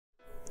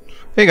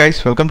Hey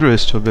guys, welcome to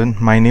Registrar.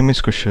 My name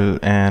is Kushal,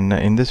 and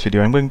in this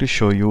video I'm going to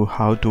show you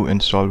how to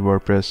install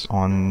WordPress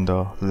on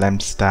the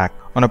LEMP stack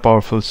on a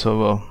powerful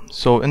server.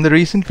 So in the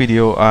recent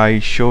video I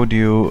showed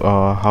you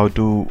how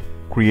to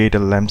create a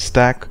LEMP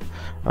stack.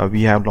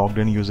 We have logged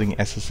in using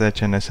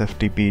SSH and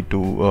Sftp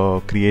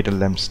to create a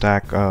LEMP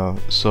stack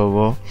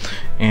server,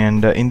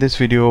 and in this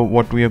video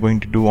what we are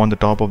going to do on the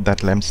top of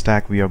that LEMP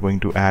stack, we are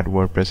going to add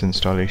WordPress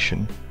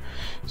installation.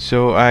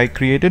 So I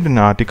created an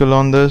article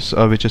on this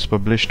which is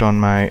published on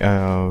my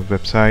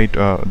website,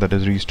 that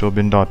is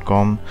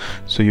registrarbin.com.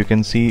 So you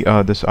can see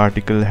this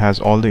article has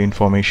all the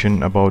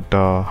information about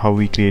how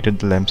we created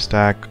the LEMP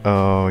stack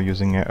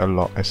using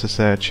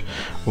SSH,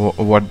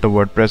 what the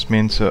WordPress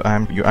means.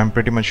 I'm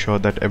pretty much sure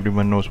that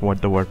everyone knows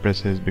what the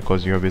WordPress is,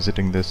 because you're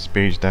visiting this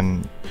page,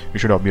 then you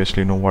should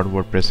obviously know what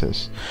WordPress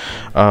is.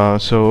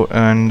 Also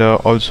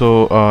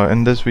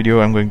in this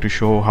video I'm going to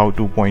show how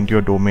to point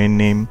your domain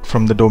name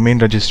from the domain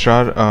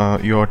registrar.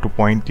 You have to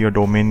point your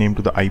domain name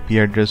to the IP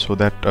address, so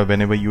that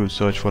whenever you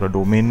search for a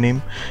domain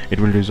name, it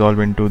will resolve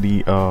into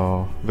the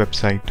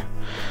website.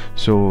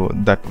 So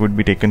that would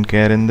be taken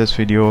care in this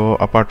video.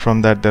 Apart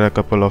from that, there are a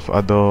couple of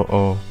other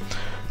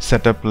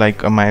setup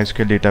like a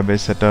MySQL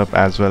database setup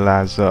as well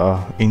as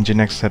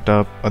Nginx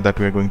setup that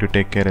we are going to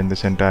take care in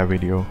this entire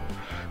video.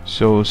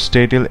 So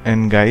stay till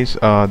end guys,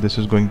 this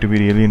is going to be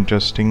really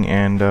interesting,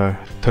 and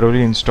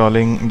thoroughly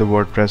installing the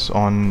WordPress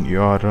on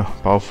your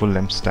powerful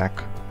LEMP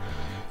stack.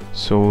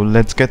 So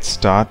let's get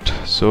started.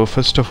 So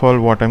first of all,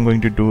 what I'm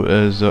going to do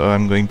is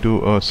I'm going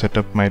to set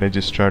up my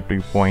registrar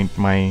to point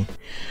my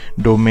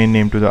domain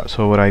name to the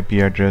server IP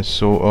address.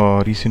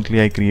 So recently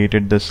I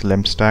created this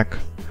LEMP stack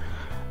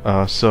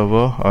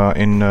server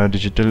in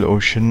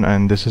DigitalOcean,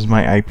 and this is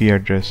my IP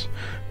address.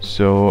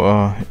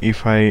 So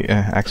if I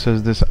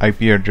access this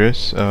IP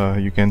address,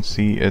 you can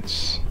see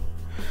it's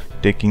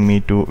taking me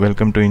to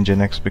welcome to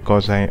Nginx,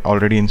 because I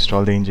already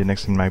installed the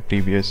Nginx in my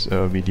previous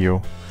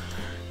video.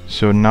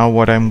 So now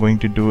what I'm going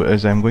to do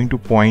is I'm going to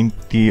point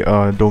the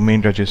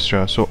domain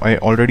registrar. So I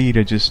already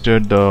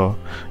registered the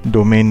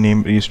domain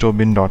name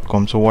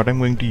registrarbin.com. So what I'm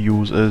going to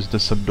use is the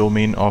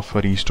subdomain of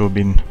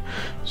registrarbin.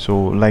 So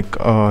like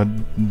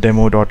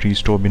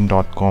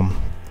demo.registrarbin.com.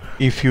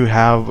 If you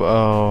have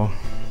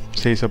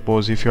say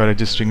suppose if you are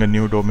registering a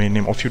new domain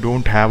name, or if you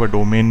don't have a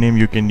domain name,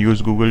 you can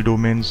use Google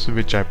Domains,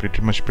 which I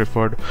pretty much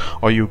preferred,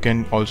 or you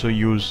can also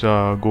use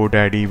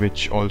GoDaddy,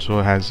 which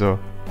also has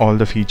all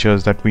the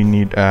features that we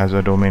need as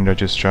a domain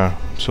registrar.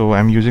 So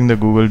I'm using the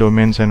Google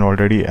Domains and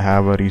already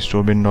have a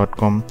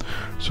registrarbin.com.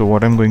 So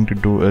what I'm going to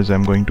do is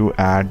I'm going to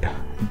add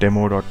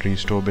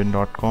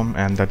demo.registrarbin.com,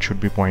 and that should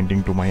be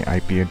pointing to my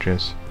IP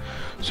address.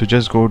 So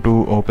just go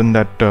to open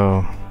that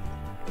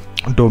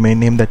domain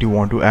name that you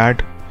want to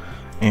add,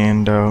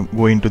 and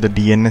go into the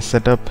DNS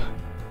setup.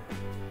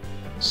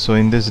 So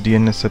in this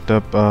DNS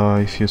setup,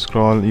 if you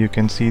scroll, you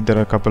can see there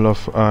are a couple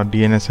of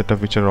DNS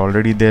setup which are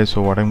already there.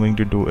 So what I'm going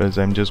to do is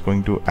I'm just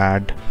going to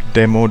add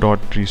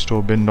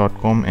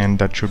demo.registrarbin.com, and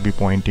that should be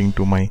pointing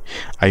to my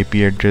IP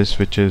address,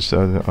 which is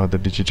the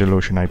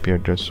DigitalOcean IP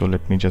address. So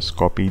let me just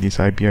copy this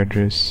IP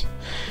address,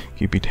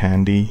 keep it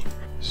handy.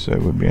 So I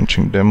would be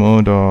entering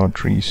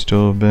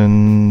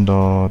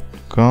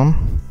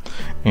demo.registrarbin.com,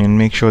 and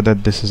make sure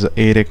that this is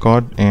a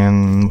record,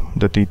 and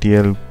the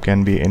TTL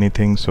can be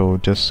anything, so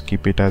just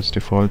keep it as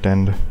default,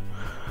 and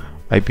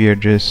IP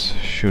address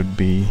should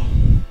be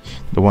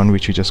the one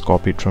which you just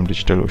copied from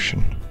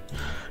DigitalOcean.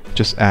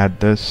 Just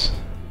add this.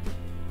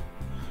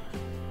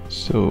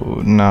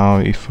 So now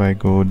if I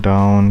go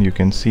down, you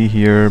can see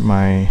here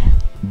my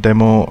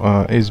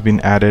demo is been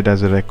added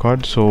as a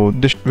record. So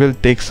this will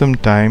take some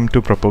time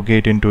to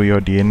propagate into your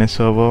DNS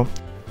server.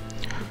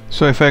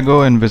 So if I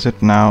go and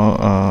visit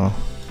now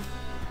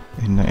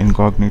in the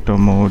incognito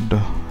mode,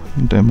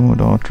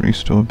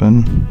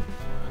 demo.registrarbin.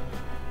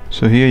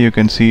 So here you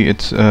can see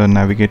it's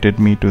navigated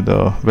me to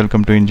the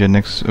welcome to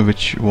Nginx,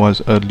 which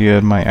was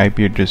earlier my IP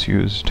address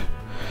used.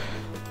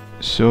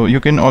 So you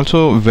can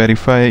also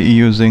verify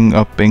using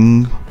a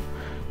ping.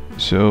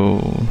 So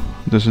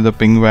this is the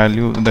ping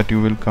value that you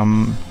will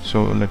come.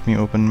 So let me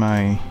open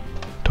my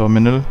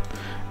terminal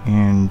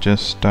and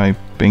just type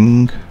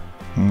ping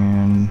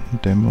and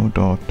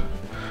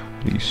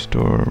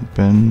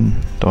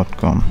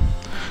demo.registrarbin.com.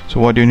 So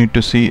what you need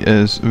to see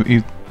is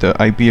if the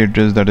IP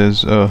address, that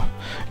is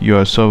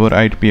your server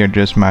IP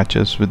address,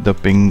 matches with the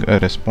ping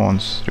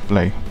response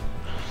reply.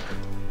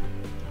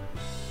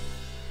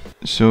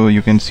 So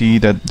you can see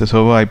that the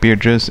server IP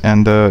address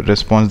and the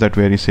response that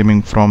we are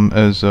receiving from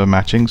is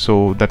matching.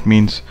 So that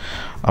means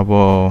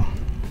our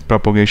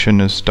propagation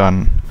is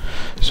done.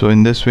 So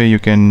in this way you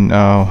can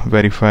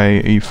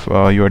verify if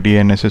your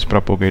DNS is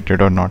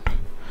propagated or not.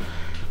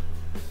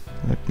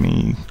 Let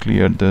me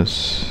clear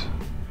this.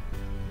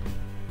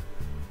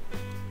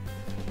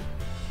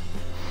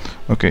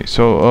 Okay,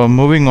 so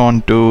moving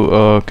on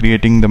to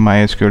creating the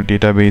MySQL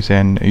database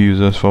and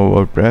users for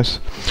WordPress.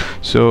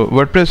 So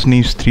WordPress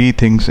needs three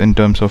things in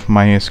terms of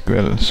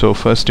MySQL. So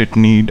first, it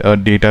need a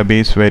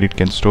database where it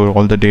can store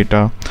all the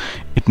data.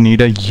 It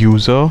need a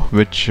user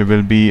which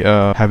will be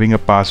having a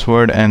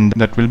password, and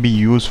that will be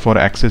used for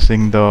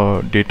accessing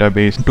the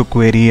database to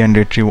query and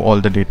retrieve all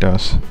the data.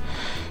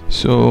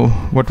 So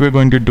what we're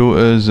going to do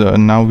is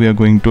now we are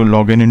going to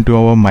log in into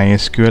our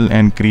MySQL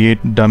and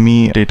create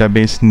dummy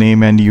database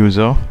name and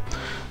user.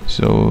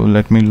 So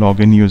let me log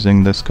in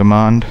using this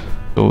command.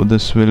 So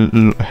this will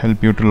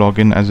help you to log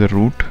in as a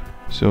root.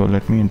 So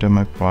let me enter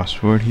my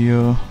password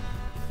here.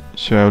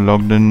 So I've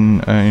logged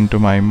in into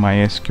my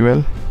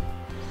MySQL,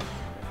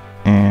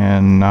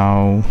 and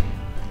now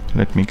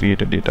let me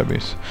create a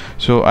database.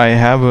 So I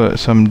have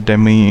some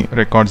dummy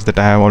records that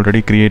I have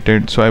already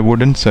created, so I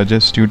wouldn't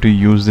suggest you to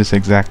use this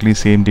exactly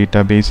same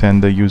database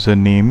and the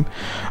username.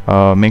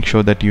 Make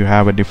sure that you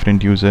have a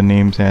different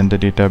usernames and the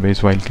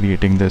database while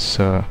creating this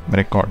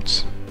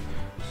records.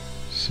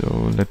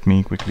 So let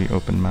me quickly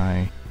open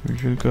my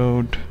Visual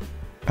Code.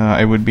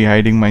 I would be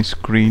hiding my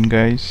screen,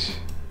 guys.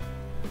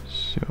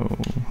 So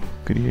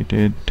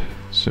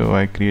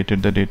I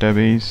created the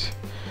database.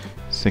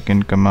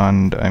 Second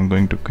command, I'm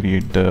going to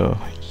create the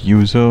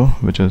user,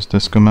 which is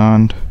this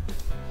command,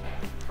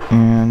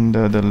 and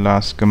the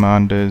last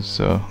command is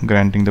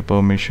granting the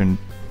permission.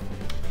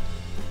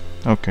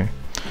 Okay,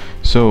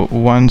 so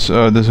once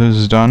this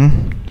is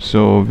done,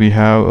 so we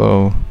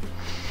have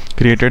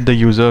created the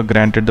user,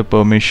 granted the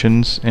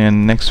permissions,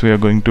 and next we are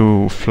going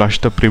to flush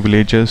the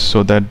privileges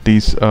so that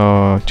these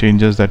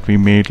changes that we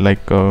made,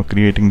 like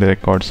creating the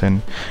records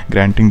and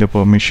granting the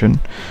permission,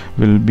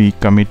 will be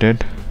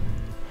committed.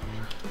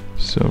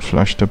 So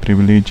flush the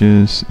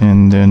privileges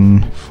and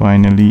then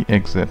finally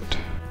exit.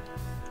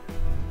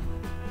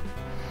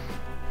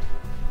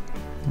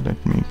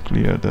 Let me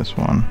clear this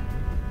one.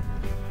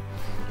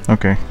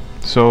 Okay,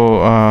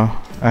 so I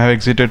have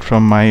exited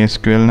from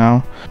MySQL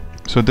now.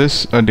 So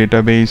this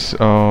database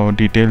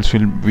details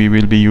we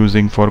will be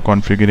using for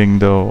configuring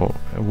the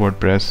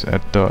WordPress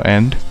at the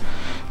end.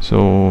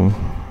 So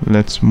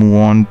let's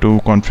move on to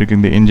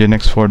configuring the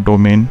Nginx for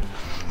domain.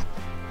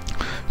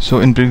 So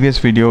in previous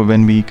video,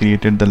 when we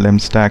created the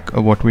LEMP stack,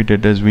 what we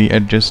did is we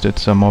adjusted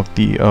some of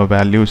the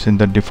values in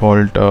the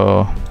default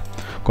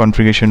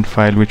configuration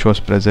file which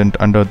was present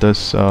under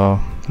this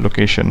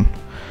location.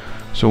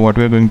 So what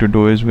we are going to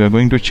do is we are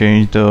going to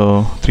change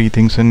the three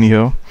things in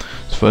here.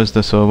 First,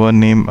 the server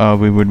name,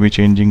 we would be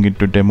changing it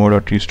to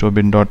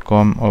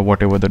demo.restobin.com or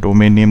whatever the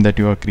domain name that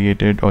you have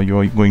created or you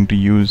are going to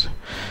use.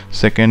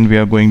 Second, we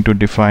are going to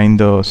define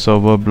the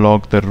server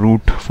block, the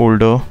root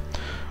folder,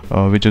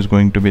 which is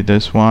going to be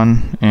this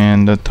one.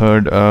 And the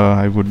third,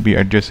 I would be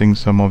adjusting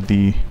some of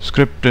the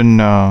script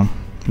in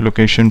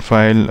location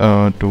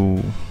file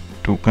to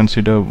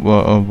consider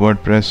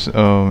WordPress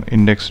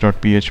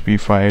index.php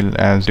file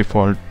as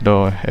default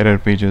the error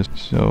pages.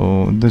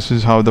 So this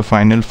is how the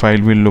final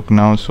file will look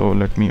now. So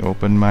let me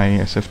open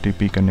my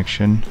Sftp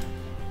connection.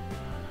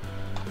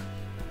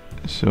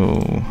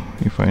 So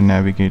if I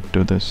navigate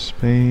to this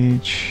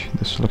page,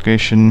 this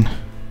location,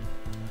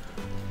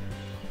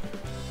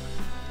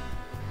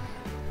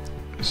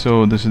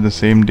 so this is the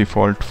same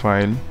default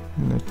file.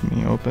 Let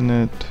me open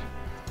it.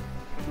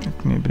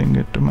 Let me bring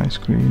it to my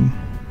screen.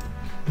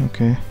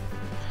 Okay,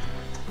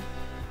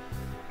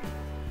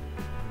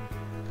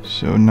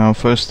 so now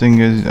first thing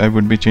is I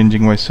would be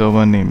changing my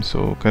server name.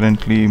 So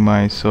currently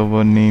my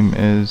server name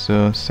is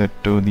set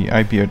to the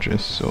IP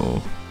address,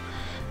 so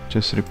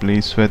just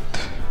replace with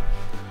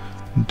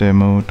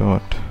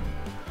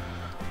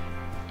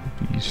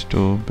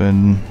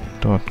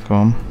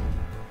demo.restobin.com.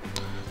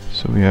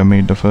 So we have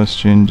made the first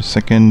change.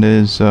 Second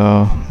is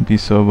the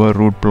server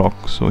root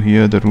block. So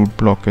here the root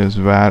block is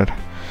var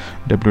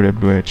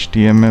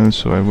www.html,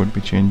 so I would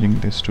be changing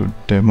this to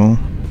demo.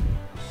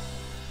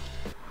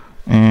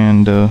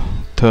 And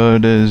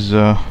third is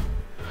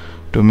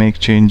to make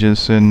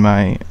changes in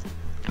my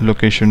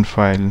location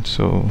file.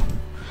 So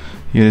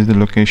here is the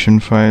location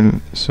file.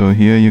 So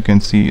here you can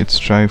see it's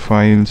try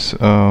files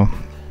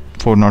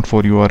for not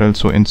for URL.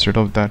 So instead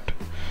of that,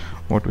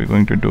 what we're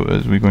going to do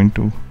is we're going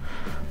to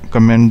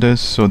comment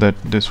this so that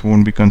this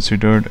won't be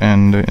considered,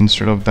 and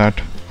instead of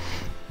that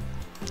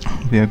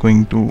we are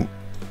going to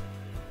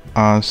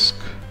ask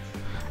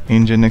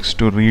Nginx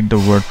to read the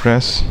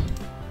WordPress.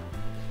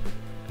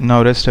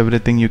 Now rest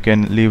everything you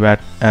can leave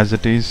as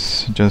it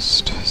is.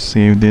 Just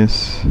save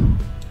this.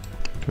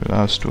 It will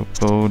ask to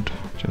upload.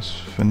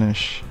 Just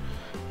finish,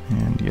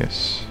 and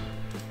yes.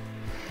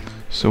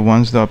 So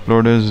once the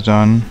upload is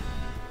done,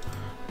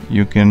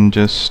 you can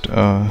just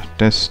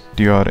test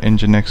your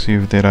Nginx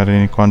if there are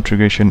any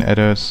configuration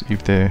errors.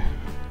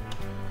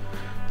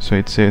 So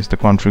it says the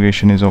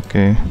configuration is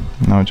okay.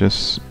 Now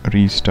just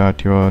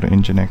restart your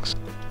Nginx.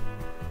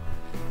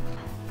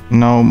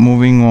 Now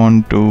moving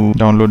on to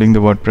downloading the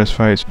WordPress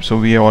files. So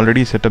we have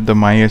already set up the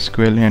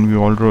MySQL, and we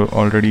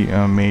already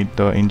made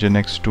the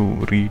Nginx to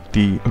read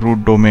the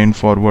root domain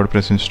for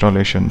WordPress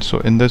installation. So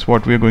in this,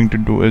 what we are going to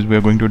do is we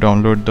are going to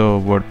download the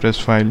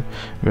WordPress file.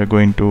 We are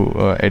going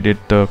to edit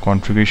the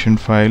configuration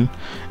file,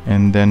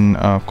 and then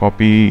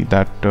copy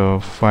that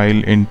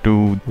file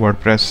into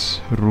WordPress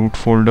root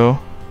folder,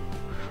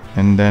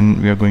 and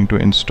then we are going to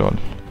install.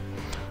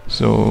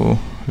 So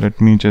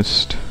let me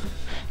just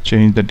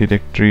change the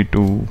directory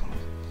to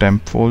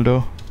temp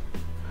folder,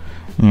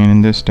 and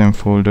in this temp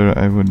folder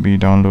I would be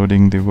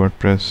downloading the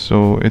WordPress.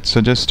 So it's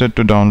suggested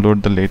to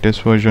download the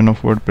latest version of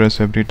WordPress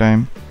every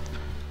time,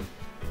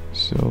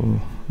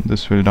 so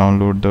this will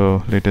download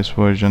the latest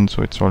version.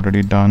 So it's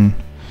already done.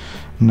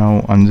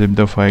 Now unzip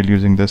the file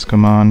using this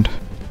command.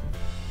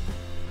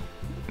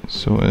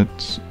 So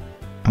it's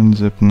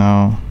unzip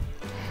now,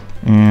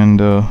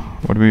 and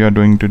what we are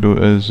going to do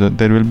is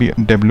there will be a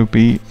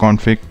wp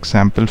config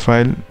sample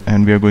file,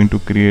 and we are going to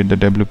create the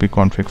wp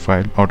config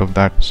file out of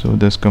that. So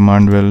this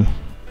command will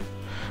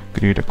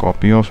create a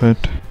copy of it.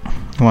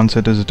 Once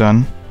it is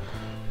done,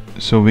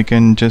 so we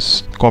can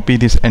just copy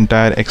this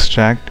entire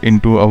extract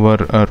into our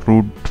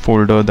root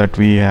folder that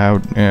we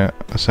have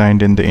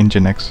assigned in the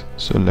Nginx.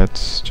 So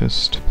let's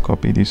just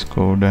copy this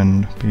code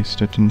and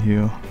paste it in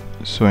here.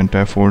 So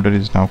entire folder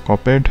is now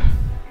copied.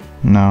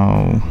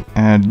 Now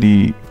add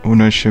the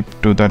ownership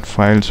to that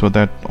file so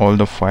that all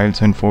the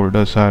files and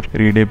folders are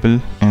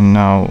readable. And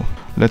now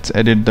let's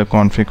edit the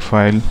config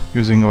file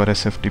using our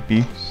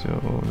Sftp.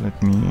 So let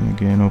me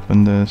again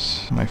open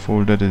this. My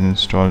folder is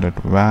installed at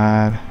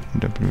var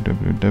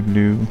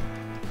www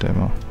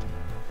demo.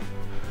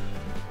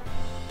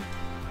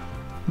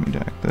 Let me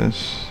drag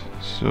this.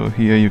 So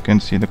here you can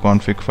see the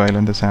config file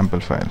and the sample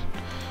file.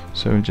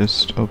 So I'll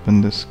just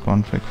open this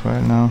config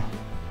file now.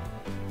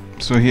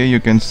 So here you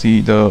can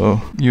see the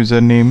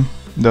username,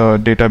 the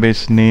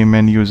database name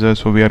and user.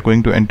 So we are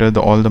going to enter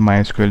all the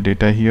MySQL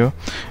data here,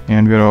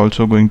 and we are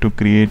also going to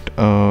create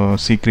a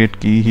secret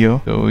key here.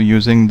 So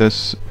using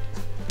this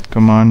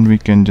command we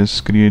can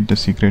just create the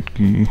secret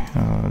key.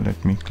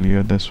 Let me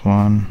clear this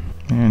one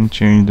and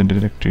change the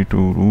directory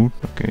to root.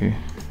 Okay,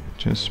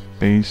 just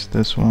paste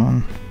this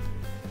one.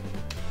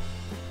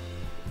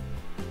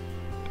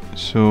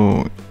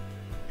 So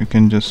you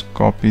can just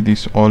copy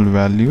these all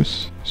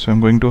values. So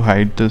I'm going to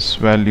hide this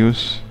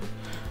values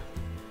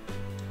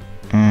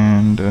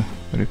and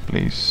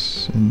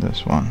replace in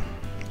this one.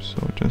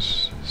 So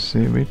just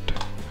save it.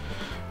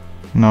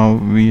 Now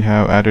we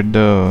have added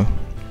the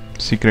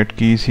secret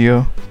keys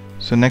here.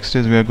 So next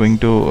is we are going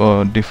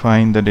to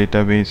define the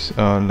database,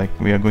 like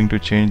we are going to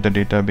change the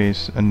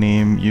database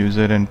name,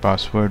 user and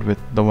password with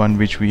the one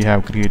which we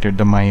have created,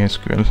 the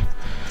MySQL.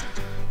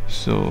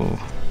 So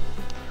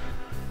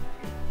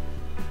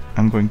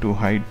I'm going to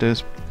hide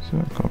this. So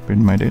I copied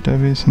my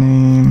database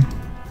name,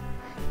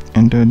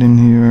 entered in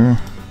here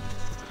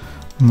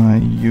my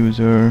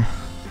user,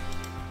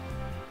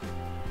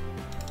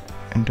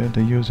 entered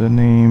the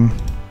username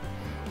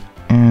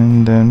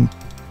and then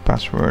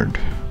password,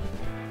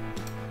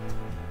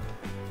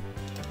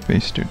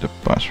 pasted the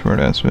password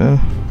as well.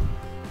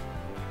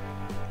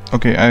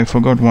 Okay, I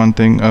forgot one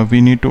thing.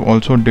 We need to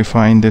also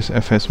define this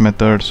fs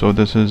method. So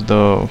this is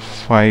the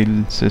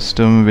file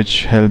system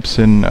which helps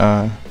in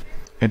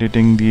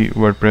editing the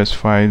WordPress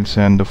files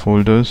and the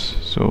folders.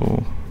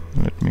 So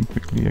let me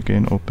quickly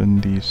again open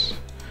these,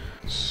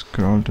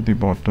 scroll to the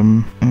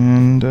bottom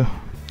and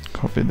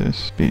copy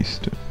this,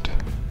 paste it,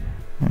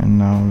 and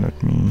now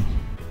let me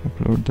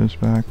upload this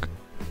back.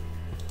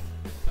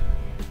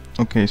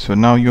 Okay, so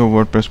now your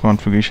WordPress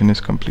configuration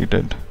is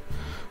completed.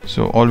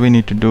 So all we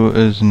need to do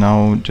is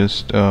now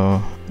just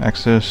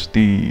access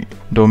the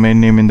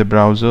domain name in the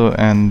browser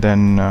and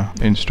then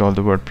install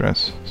the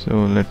WordPress.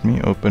 So let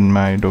me open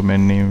my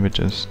domain name, which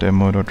is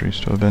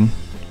demo.restorebin,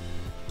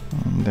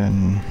 and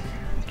then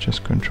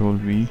just Control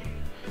V,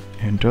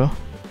 enter.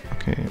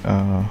 Okay,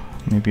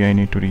 maybe I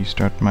need to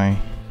restart my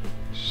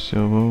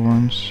server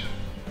once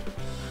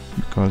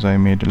because I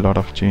made a lot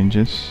of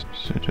changes.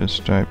 So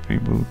just type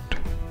reboot,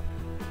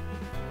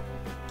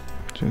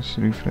 just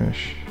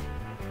refresh.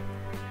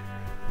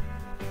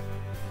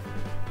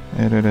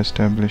 Error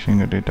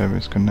establishing a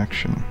database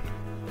connection.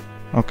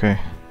 Okay,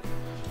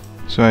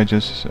 so I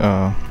just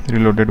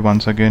reloaded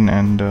once again,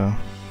 and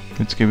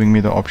it's giving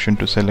me the option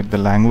to select the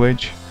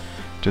language.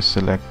 Just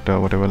select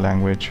whatever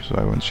language. So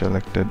I once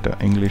selected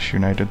English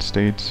United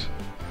States.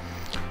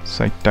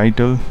 Site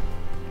title,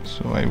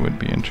 so I would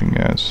be entering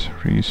as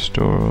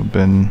Restore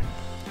Bin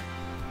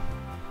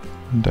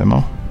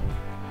Demo.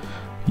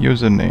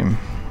 Username,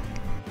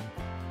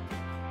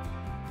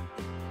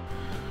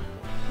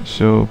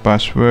 so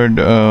password,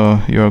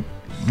 you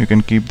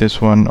can keep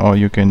this one or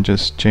you can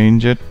just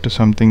change it to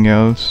something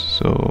else.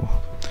 So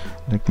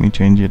let me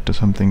change it to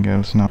something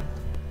else now.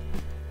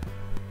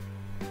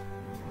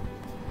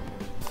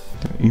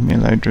 The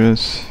email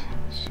address,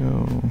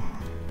 so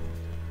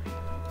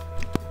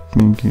let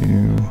me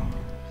give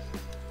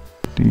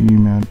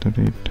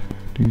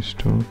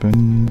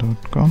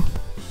team@restorebin.com.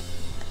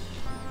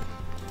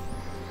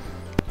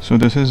 So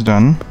this is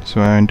done.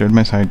 So I entered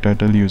my site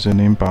title,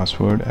 username,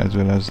 password, as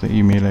well as the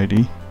email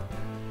ID.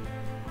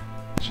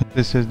 So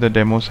this is the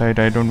demo site.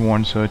 I don't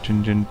want search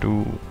engine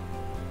to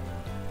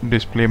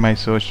display my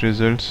search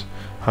results.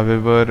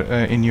 However,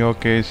 in your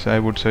case, I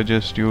would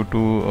suggest you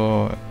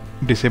to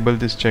disable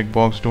this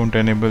checkbox. Don't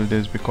enable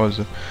this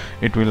because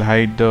it will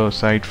hide the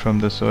site from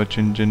the search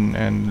engine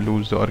and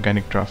lose the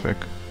organic traffic.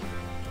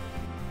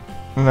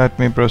 Let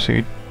me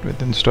proceed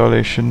with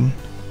installation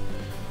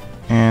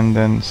and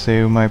then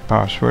save my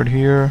password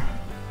here.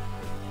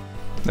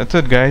 That's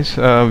it, guys.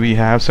 We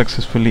have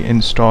successfully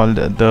installed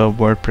the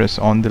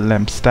WordPress on the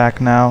LEMP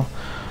stack now.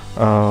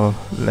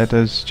 Let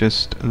us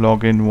just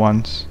log in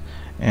once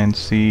and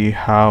see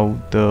how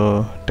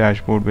the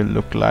dashboard will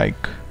look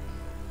like.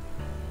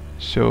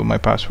 So my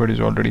password is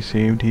already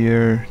saved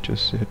here.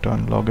 Just hit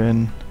on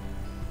login.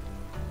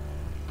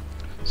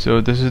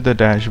 So this is the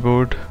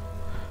dashboard,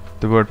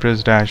 the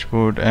WordPress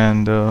dashboard,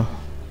 and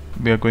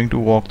we are going to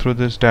walk through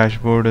this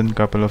dashboard in a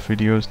couple of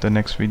videos, the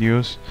next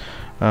videos.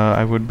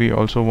 I would be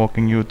also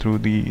walking you through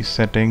the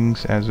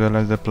settings as well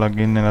as the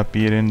plugin and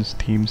appearance,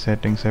 theme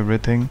settings,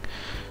 everything.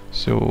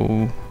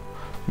 So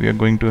we are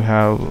going to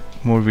have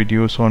more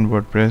videos on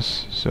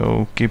WordPress,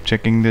 so keep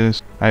checking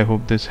this. I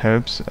hope this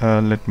helps.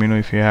 Let me know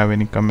if you have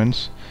any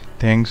comments.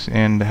 Thanks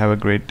and have a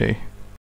great day.